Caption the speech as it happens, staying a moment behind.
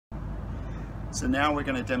So now we're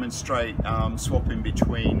going to demonstrate swapping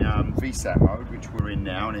between VSAT mode, which we're in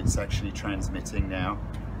now, and it's actually transmitting now,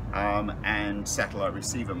 and satellite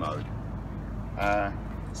receiver mode.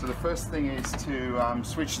 So the first thing is to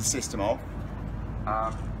switch the system off.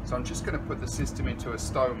 So I'm just going to put the system into a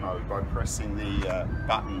stow mode by pressing the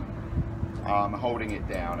button, holding it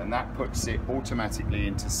down, and that puts it automatically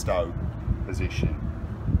into stow position.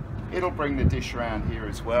 It'll bring the dish around here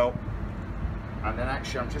as well. And then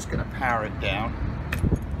actually I'm just going to power it down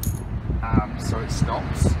so it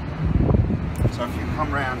stops. So if you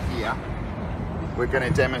come around here, we're going to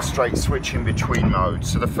demonstrate switching between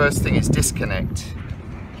modes. So the first thing is disconnect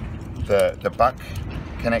the buck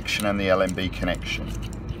connection and the LNB connection.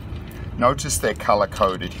 Notice they're color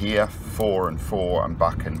coded here, 4 and 4 and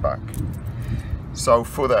buck and buck. So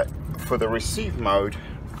for the receive mode,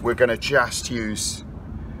 we're going to just use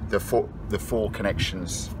the four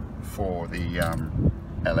connections for the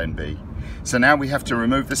LNB. So now we have to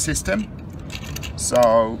remove the system.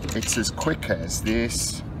 So it's as quick as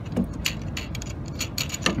this.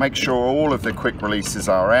 Make sure all of the quick releases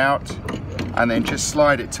are out, and then just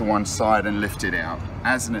slide it to one side and lift it out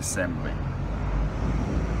as an assembly.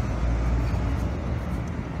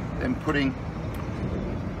 Then putting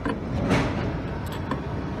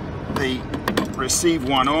the receive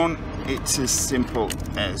one on, it's as simple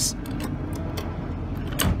as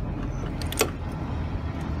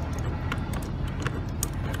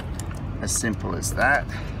that.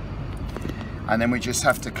 And then we just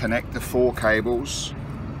have to connect the 4 cables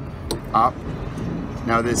up.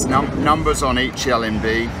 Now there's numbers on each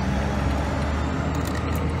LNB,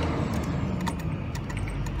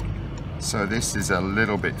 so this is a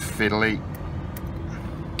little bit fiddly.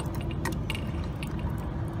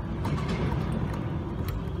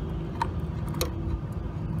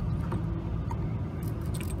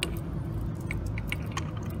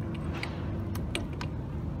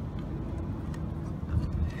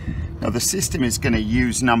 Now the system is going to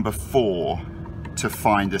use number 4 to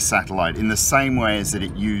find the satellite in the same way as that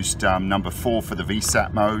it used number 4 for the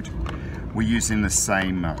VSAT mode. We're using the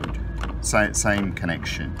same mode, same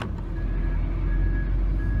connection.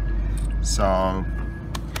 So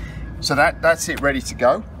that's it, ready to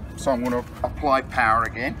go. So I'm going to apply power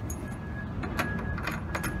again.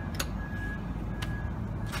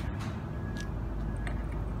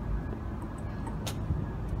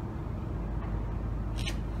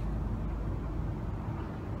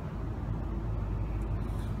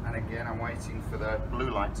 And again, I'm waiting for the blue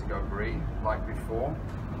light to go green, like before.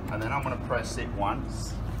 And then I'm going to press it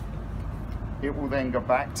once. It will then go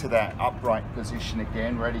back to that upright position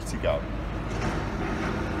again, ready to go.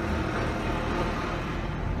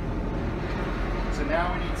 So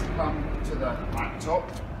now we need to come to the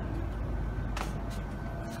laptop,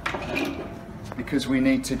 because we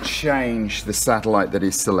need to change the satellite that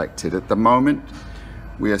is selected. At the moment,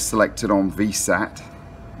 we are selected on VSAT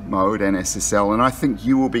mode, NSSL, and I think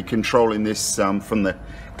you will be controlling this from the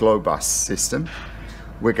Globus system.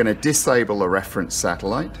 We're going to disable the reference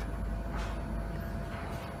satellite,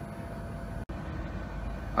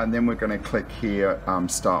 and then we're going to click here,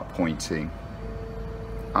 start pointing,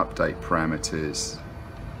 update parameters,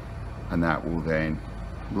 and that will then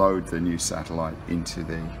load the new satellite into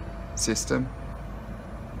the system.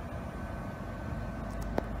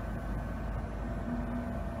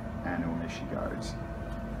 And on there she goes.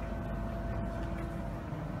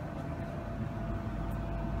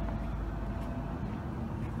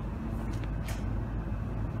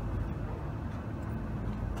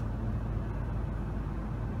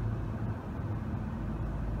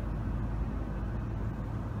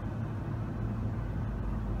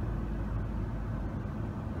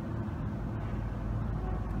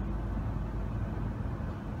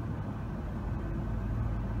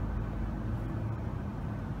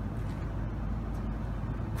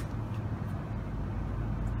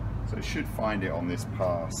 So it should find it on this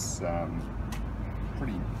pass,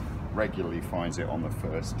 pretty regularly finds it on the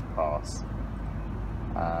first pass.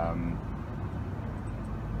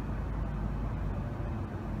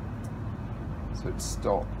 So it's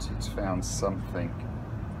stopped, it's found something.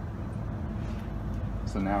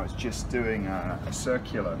 So now it's just doing a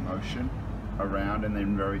circular motion around, and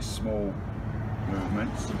then very small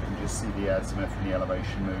movements. You can just see the azimuth and the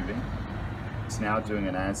elevation moving. It's now doing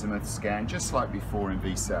an azimuth scan, just like before in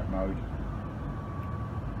VSAT mode.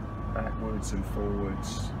 Backwards and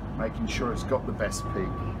forwards, making sure it's got the best peak.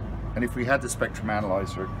 And if we had the spectrum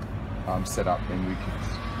analyzer set up, then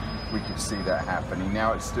we could see that happening.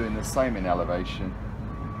 Now it's doing the same in elevation.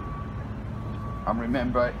 And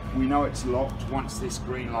remember, we know it's locked once this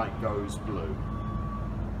green light goes blue.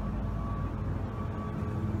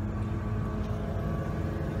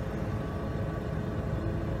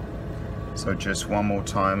 So just one more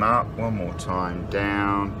time up, one more time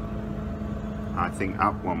down, I think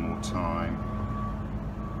up one more time.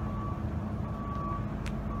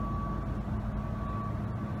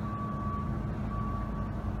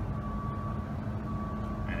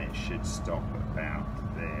 And it should stop about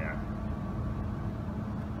there.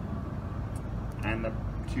 And the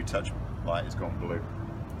Q-Touch light has gone blue.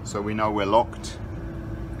 So we know we're locked,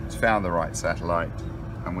 it's found the right satellite,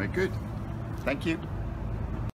 and we're good. Thank you.